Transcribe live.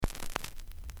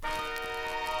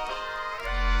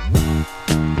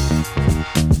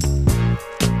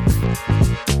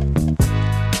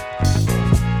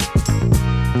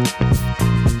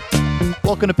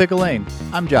Welcome to Pickle Lane.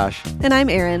 I'm Josh. And I'm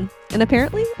Erin. And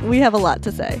apparently, we have a lot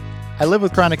to say. I lived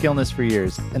with chronic illness for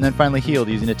years and then finally healed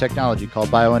using a technology called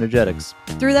bioenergetics.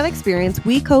 Through that experience,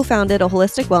 we co-founded a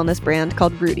holistic wellness brand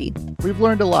called Rudy. We've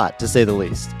learned a lot, to say the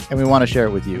least, and we want to share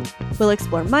it with you. We'll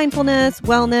explore mindfulness,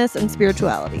 wellness, and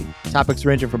spirituality. Topics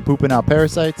ranging from pooping out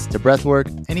parasites to breathwork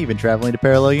and even traveling to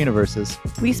parallel universes.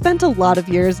 We spent a lot of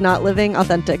years not living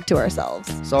authentic to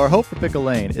ourselves. So our hope for Pickle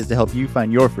Lane is to help you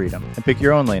find your freedom and pick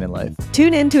your own lane in life.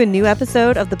 Tune in to a new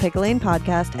episode of the Pickle Lane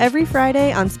podcast every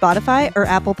Friday on Spotify or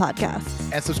Apple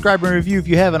Podcasts. And subscribe and review if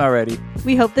you haven't already.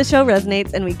 We hope the show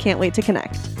resonates and we can't wait to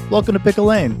connect. Welcome to Pickle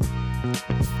Lane.